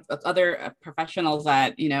and a lot of other professionals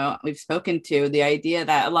that, we've spoken to, the idea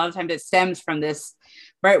that a lot of times it stems from this,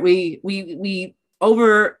 right? We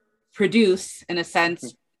overproduce in a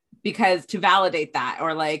sense, because to validate that,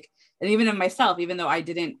 or like, and even in myself, even though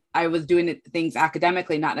I was doing things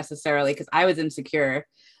academically, not necessarily because I was insecure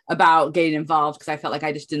about getting involved, because I felt like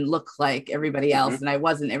I just didn't look like everybody else, and I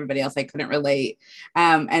wasn't everybody else. I couldn't relate.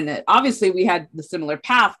 And obviously we had the similar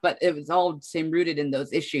path, but it was all same rooted in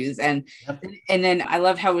those issues. And then I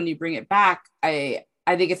love how when you bring it back, I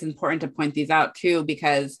think it's important to point these out too,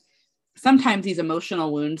 because sometimes these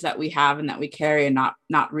emotional wounds that we have and that we carry and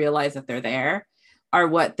not realize that they're there are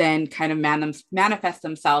what then kind of manifest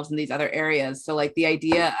themselves in these other areas. So like the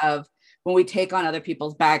idea of when we take on other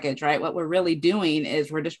people's baggage, right, what we're really doing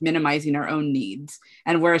is we're just minimizing our own needs.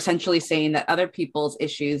 And we're essentially saying that other people's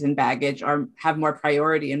issues and baggage have more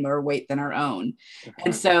priority and more weight than our own.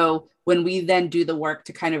 And so when we then do the work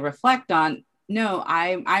to kind of reflect on, no,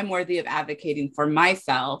 I'm worthy of advocating for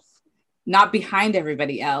myself, not behind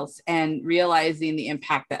everybody else, and realizing the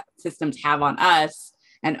impact that systems have on us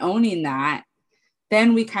and owning that,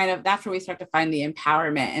 then that's where we start to find the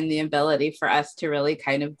empowerment and the ability for us to really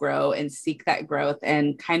kind of grow and seek that growth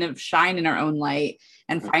and kind of shine in our own light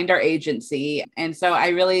and find our agency. And so I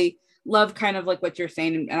really love kind of like what you're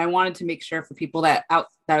saying. And I wanted to make sure for people that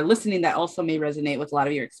are listening that also may resonate with a lot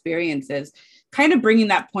of your experiences, kind of bringing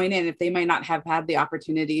that point in, if they might not have had the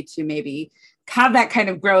opportunity to maybe have that kind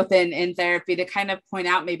of growth in therapy, to kind of point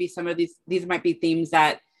out maybe some of these might be themes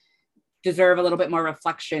that deserve a little bit more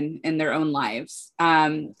reflection in their own lives,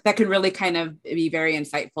 that could really kind of be very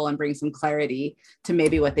insightful and bring some clarity to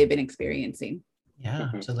maybe what they've been experiencing. Yeah,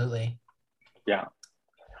 absolutely. Yeah.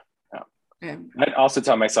 I'd also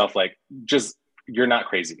tell myself, like, just, you're not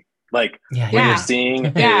crazy. Like what you're seeing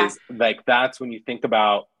is like, that's when you think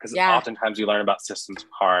about, because oftentimes you learn about systems of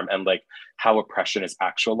harm and like how oppression is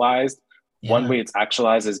actualized. One way it's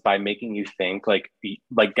actualized is by making you think like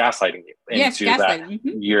gaslighting you into that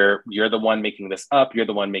you're the one making this up. You're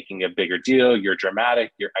the one making a bigger deal. You're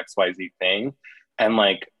dramatic, you're XYZ thing. And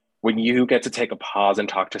like, when you get to take a pause and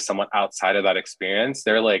talk to someone outside of that experience,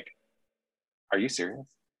 they're like, are you serious?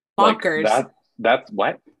 Bonkers. Like, that's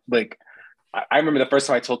what? Like, I remember the first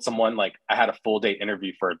time I told someone, like, I had a full day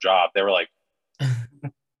interview for a job. They were like,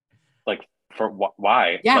 for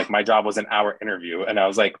why? Yeah. Like, my job was an hour interview. And I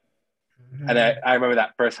was like, and I remember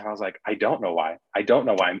that first time I was like, I don't know why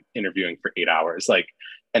I'm interviewing for 8 hours. Like,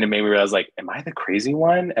 and it made me realize, like, am I the crazy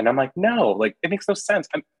one? And I'm like, no, like, it makes no sense.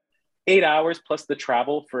 I'm 8 hours plus the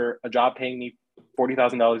travel for a job paying me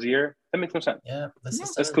 $40,000 a year. That makes no sense. Yeah.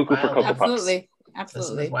 That's cuckoo for Cocoa Puffs.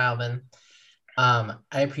 Absolutely. Wow, man.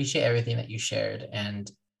 I appreciate everything that you shared, and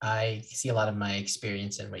I see a lot of my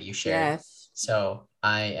experience in what you shared. Yes. So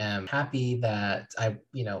I am happy that I,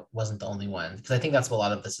 wasn't the only one, because I think that's what a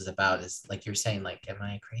lot of this is about, is like you're saying, like, am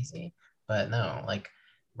I crazy? But no, like,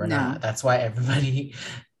 we're not. That's why everybody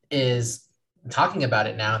is talking about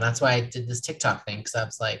it now. And that's why I did this TikTok thing, because I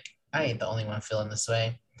was like, I ain't the only one feeling this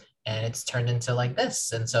way. And it's turned into like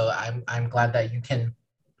this. And so I'm glad that you can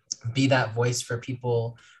be that voice for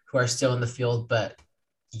people who are still in the field, but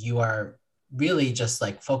you are really just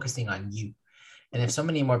like focusing on you. And if so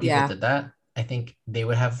many more people did that, I think they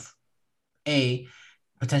would have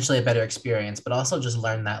potentially a better experience, but also just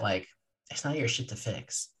learn that like it's not your shit to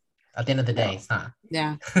fix. At the end of the day, it's not.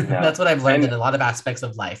 Yeah. That's what I've learned in a lot of aspects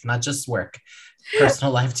of life, not just work,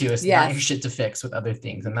 personal life too. It's not your shit to fix with other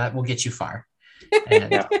things, and that will get you far.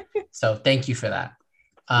 And so thank you for that.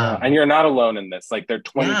 And you're not alone in this. Like there are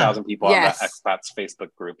 20,000 people on that expats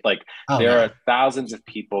Facebook group. Like there are thousands of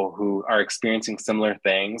people who are experiencing similar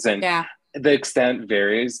things, and the extent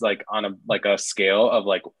varies like on a scale of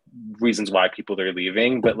like reasons why people are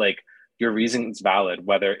leaving, but like your reason is valid,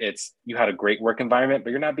 whether it's you had a great work environment,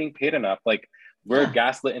 but you're not being paid enough. Like we're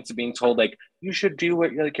gaslit into being told like you should do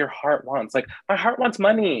what like your heart wants. Like my heart wants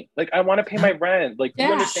money. Like I want to pay my rent. Like do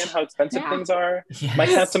you understand how expensive things are? My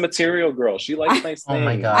handsome material girl, she likes nice things. Oh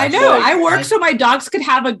my god! I know. Like, I work so my dogs could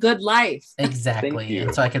have a good life. Exactly,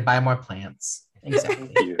 and so I could buy more plants.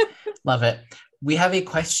 Exactly. Love it. We have a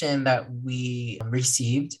question that we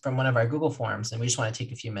received from one of our Google forms, and we just want to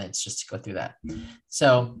take a few minutes just to go through that.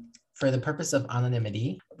 So for the purpose of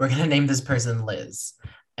anonymity, we're going to name this person Liz.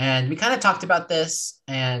 And we kind of talked about this,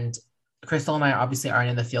 and Crystal and I obviously aren't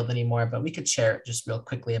in the field anymore, but we could share it just real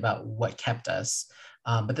quickly about what kept us.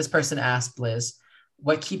 But this person asked Liz,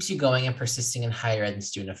 what keeps you going and persisting in higher ed and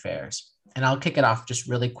student affairs? And I'll kick it off just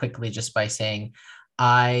really quickly just by saying,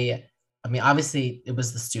 I mean, obviously it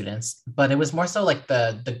was the students, but it was more so like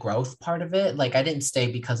the growth part of it. Like I didn't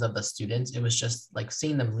stay because of the students. It was just like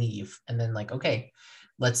seeing them leave and then like, okay,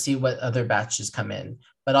 let's see what other batches come in,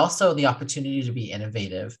 but also the opportunity to be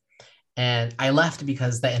innovative. And I left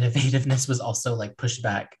because the innovativeness was also like pushed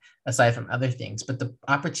back aside from other things, but the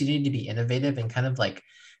opportunity to be innovative and kind of like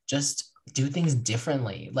just do things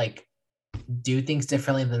differently, like do things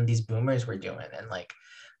differently than these boomers were doing. And like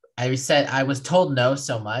I said, I was told no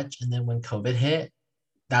so much. And then when COVID hit,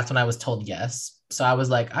 that's when I was told yes. So I was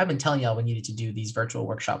like, I've been telling y'all we needed to do these virtual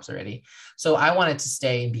workshops already. So I wanted to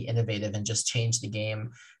stay and be innovative and just change the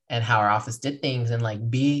game and how our office did things and like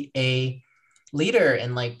be a leader.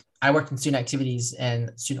 And like I worked in student activities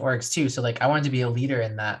and student orgs too. So like I wanted to be a leader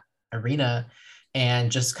in that arena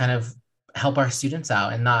and just kind of help our students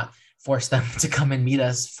out and not force them to come and meet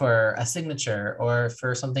us for a signature or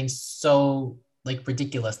for something so like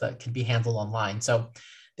ridiculous that can be handled online. So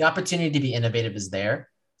the opportunity to be innovative is there.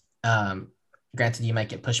 Granted, you might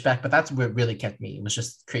get pushback, but that's what really kept me. It was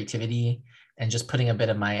just creativity and just putting a bit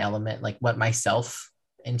of my element, like what myself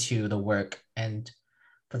into the work and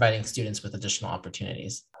providing students with additional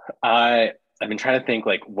opportunities. I've been trying to think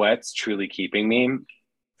like what's truly keeping me.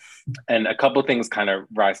 And a couple of things kind of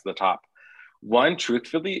rise to the top. One,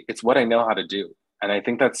 truthfully, it's what I know how to do. And I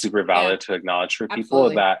think that's super valid to acknowledge for people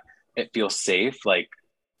that it feels safe, like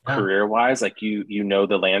career-wise, like you know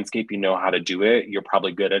the landscape, you know how to do it, you're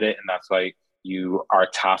probably good at it, and that's why you are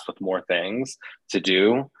tasked with more things to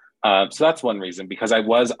do. So that's one reason, because I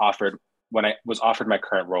was offered, when I was offered my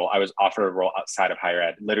current role, I was offered a role outside of higher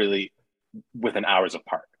ed, literally within hours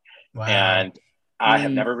apart. Wow. And I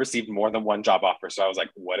have never received more than one job offer. So I was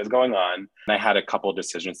like, what is going on? And I had a couple of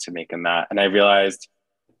decisions to make in that. And I realized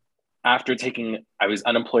after I was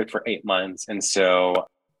unemployed for 8 months. And so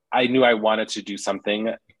I knew I wanted to do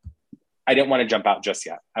something. I didn't want to jump out just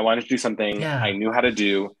yet. I wanted to do something I knew how to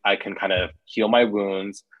do. I can kind of heal my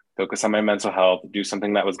wounds, focus on my mental health, do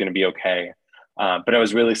something that was going to be okay. But I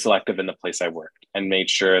was really selective in the place I worked and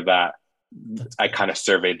made sure that I kind of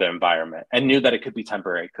surveyed the environment and knew that it could be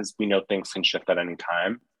temporary because we know things can shift at any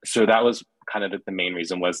time. So that was kind of the main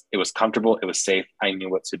reason. Was it was comfortable, it was safe, I knew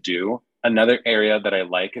what to do. Another area that I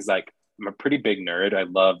like is like, I'm a pretty big nerd. I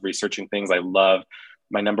love researching things.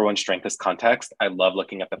 My number one strength is context. I love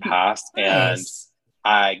looking at the past. And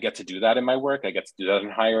I get to do that in my work. I get to do that in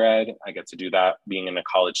higher ed. I get to do that being in a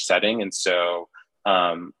college setting. And so,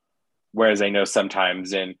 whereas I know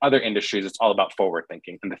sometimes in other industries, it's all about forward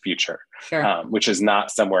thinking in the future, which is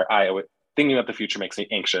not somewhere thinking about the future makes me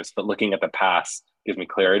anxious, but looking at the past gives me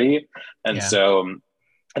clarity. And so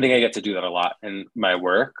I think I get to do that a lot in my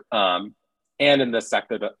work. And in the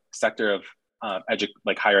sector of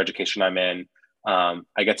like higher education I'm in,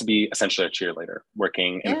 I get to be essentially a cheerleader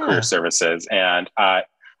working in career services. And I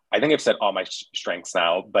think I've said all my strengths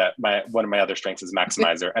now, but one of my other strengths is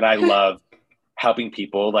maximizer. And I love helping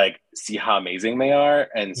people like see how amazing they are.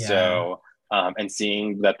 And so, and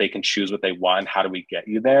seeing that they can choose what they want. How do we get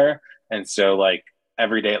you there? And so like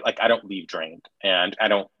every day, like I don't leave drained and I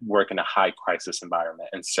don't work in a high crisis environment.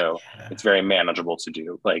 And so it's very manageable to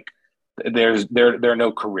do. Like there are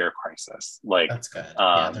no career crisis like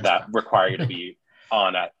that require you to be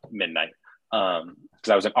on at midnight.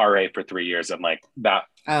 because I was an RA for 3 years, and like that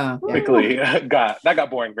Oh, yeah. quickly got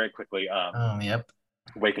boring very quickly. Yep.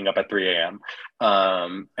 Waking up at 3 a.m.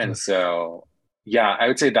 And so, yeah, I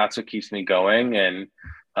would say that's what keeps me going. And,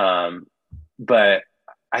 but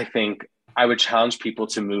I think I would challenge people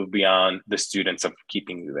to move beyond the students of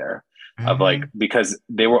keeping you there, of like, because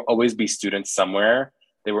there will always be students somewhere.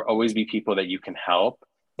 There will always be people that you can help.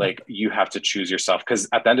 Like, you have to choose yourself, because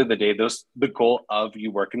at the end of the day, the goal of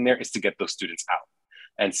you working there is to get those students out.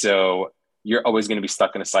 And so you're always going to be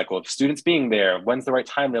stuck in a cycle of students being there. When's the right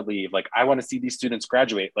time to leave? Like, I want to see these students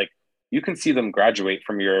graduate. Like, you can see them graduate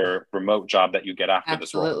from your remote job that you get after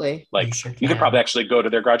this role. Like, you could probably actually go to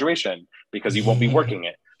their graduation because you won't be working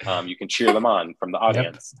it. You can cheer them on from the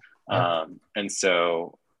audience. And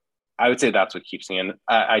so I would say that's what keeps me. And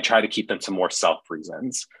I try to keep them to more self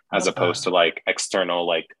reasons as opposed to like external,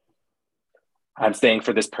 like, I'm staying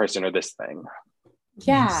for this person or this thing.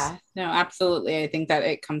 Yeah, no, absolutely. I think that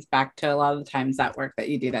it comes back to a lot of the times that work that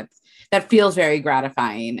you do that feels very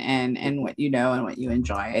gratifying and what you know and what you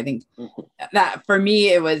enjoy. I think that for me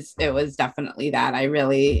it was definitely that.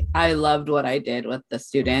 I loved what I did with the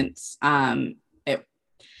students. And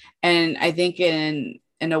I think in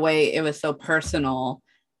a way it was so personal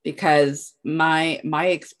because my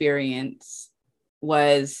experience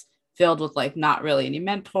was filled with like not really any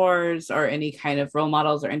mentors or any kind of role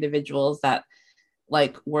models or individuals that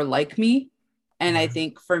like were like me. And I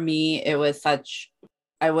think for me, it was such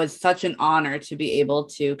an honor to be able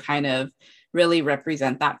to kind of really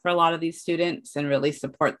represent that for a lot of these students and really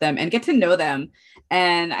support them and get to know them.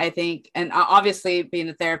 And I think, and obviously being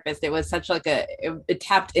a therapist, it was such like it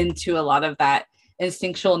tapped into a lot of that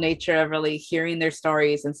instinctual nature of really hearing their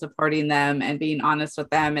stories and supporting them and being honest with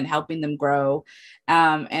them and helping them grow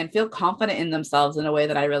and feel confident in themselves in a way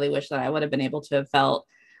that I really wish that I would have been able to have felt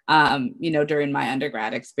during my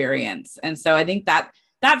undergrad experience. And so I think that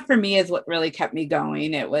for me is what really kept me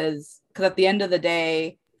going. It was because at the end of the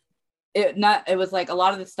day, it was like a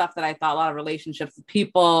lot of the stuff that I thought, a lot of relationships with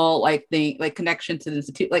people, like the connection to the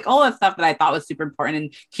institute, like all that stuff that I thought was super important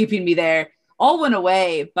and keeping me there all went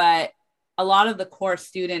away. But a lot of the core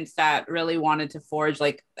students that really wanted to forge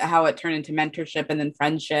like how it turned into mentorship and then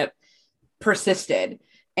friendship persisted.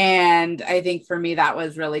 And I think for me, that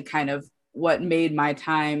was really kind of what made my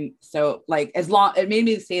time so like it made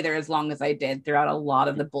me stay there as long as I did throughout a lot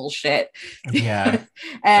of the bullshit. Yeah.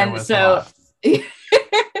 And so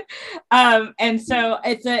and so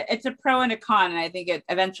it's a pro and a con. And I think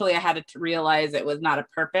eventually I had to realize it was not a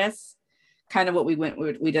purpose, kind of what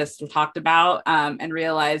we just talked about, and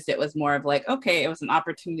realized it was more of like, okay, it was an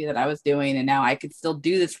opportunity that I was doing and now I could still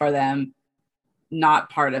do this for them, not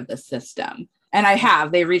part of the system.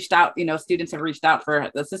 And they reached out, students have reached out for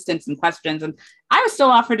assistance and questions. And I was still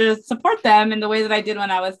offered to support them in the way that I did when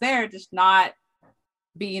I was there, just not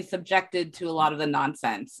being subjected to a lot of the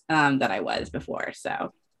nonsense that I was before.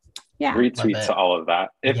 So, yeah. Retweet to all of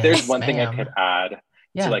that. If there's one thing I could add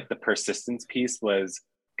to like the persistence piece was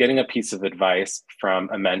getting a piece of advice from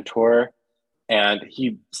a mentor. And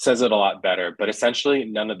he says it a lot better, but essentially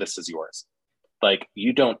none of this is yours. Like,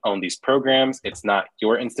 you don't own these programs. It's not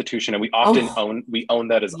your institution. And we often own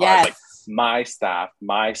that as ours. Like, my staff,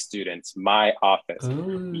 my students, my office.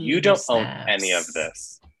 Ooh, you don't own any of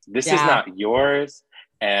this. This is not yours.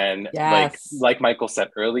 And like Michael said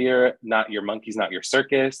earlier, not your monkeys, not your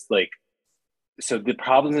circus. Like, so the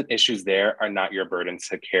problems and issues there are not your burden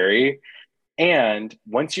to carry. And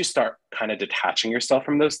once you start kind of detaching yourself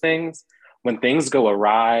from those things, when things go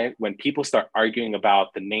awry, when people start arguing about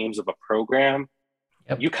the names of a program,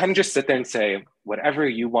 you kind of just sit there and say, whatever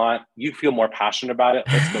you want, you feel more passionate about it.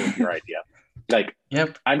 Let's go with your idea. Like,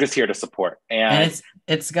 I'm just here to support. And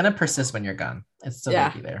it's going to persist when you're gone. It's still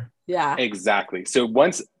going to be there. Yeah, exactly. So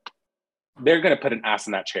once they're going to put an ass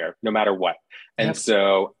in that chair, no matter what. And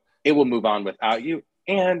so it will move on without you.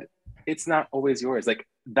 And it's not always yours. Like,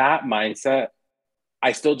 that mindset,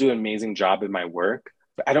 I still do an amazing job in my work,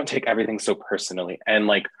 but I don't take everything so personally. And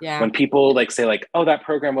like, when people like say like, oh, that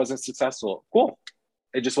program wasn't successful. Cool.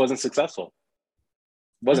 It just wasn't successful.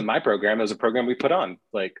 It wasn't my program. It was a program we put on.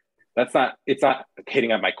 Like, it's not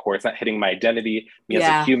hitting at my core. It's not hitting my identity, me as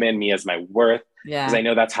a human, me as my worth. Because I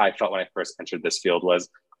know that's how I felt when I first entered this field was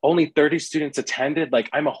only 30 students attended. Like,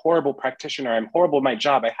 I'm a horrible practitioner. I'm horrible at my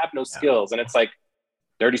job. I have no skills. And it's like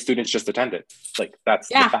 30 students just attended. Like, that's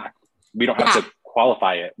the fact. We don't have to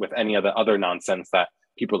qualify it with any of the other nonsense that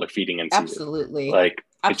people are feeding into. Absolutely. Like,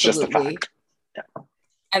 it's just a fact. Yeah.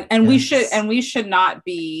 And we should not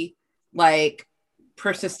be like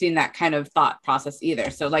persisting that kind of thought process either.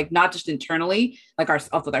 So like, not just internally, like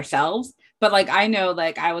with ourselves, But like, I know,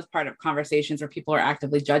 like I was part of conversations where people are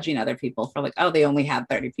actively judging other people for like, oh, they only had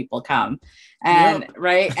 30 people come. And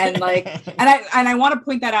right. And like, and I want to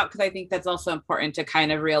point that out because I think that's also important to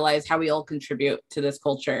kind of realize how we all contribute to this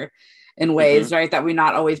culture in ways, right, that we're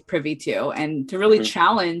not always privy to, and to really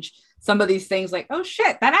challenge some of these things like, oh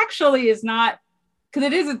shit, that actually is not, because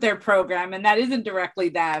it isn't their program and that isn't directly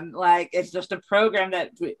them. Like, it's just a program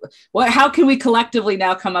that how can we collectively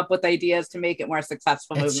now come up with ideas to make it more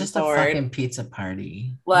successful? It's just forward? A fucking pizza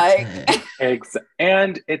party. Like,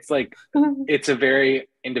 and it's like, it's a very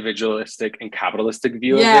individualistic and capitalistic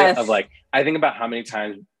view of it. Of like, I think about how many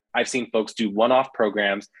times I've seen folks do one-off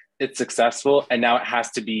programs. It's successful, and now it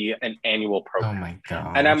has to be an annual program. Oh my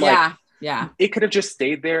God. And I'm like, it could have just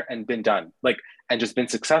stayed there and been done. Like, and just been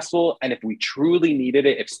successful. And if we truly needed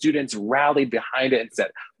it, if students rallied behind it and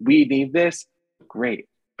said, we need this, great.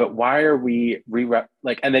 But why are we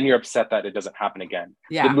like, and then you're upset that it doesn't happen again.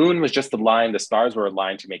 The moon was just aligned. The stars were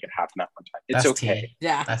aligned to make it happen that one time. It's okay. Tea.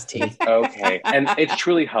 Yeah. That's tea. It's okay. And it's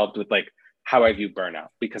truly helped with like how I view burnout,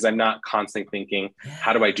 because I'm not constantly thinking,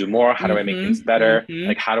 how do I do more? How do I make things better?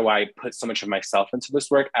 Like, how do I put so much of myself into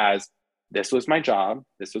this work as this was my job.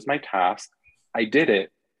 This was my task. I did it.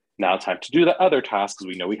 Now it's time to do the other tasks,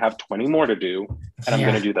 because we know we have 20 more to do, and I'm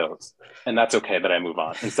going to do those. And that's okay that I move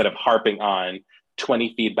on, instead of harping on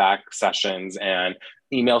 20 feedback sessions and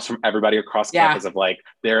emails from everybody across campus of like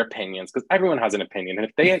their opinions, because everyone has an opinion. And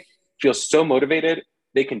if they feel so motivated,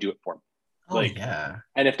 they can do it for me.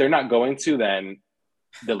 And if they're not going to, then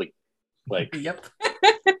delete. Like,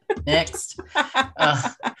 Next.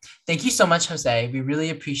 Thank you so much, Jose. We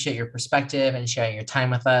really appreciate your perspective and sharing your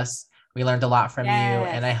time with us. We learned a lot from you,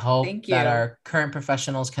 and I hope that our current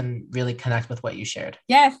professionals can really connect with what you shared.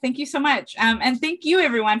 Yes, thank you so much. And thank you,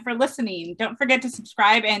 everyone, for listening. Don't forget to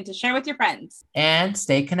subscribe and to share with your friends. And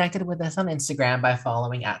stay connected with us on Instagram by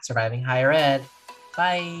following @SurvivingHigherEd.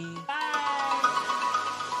 Bye. Bye.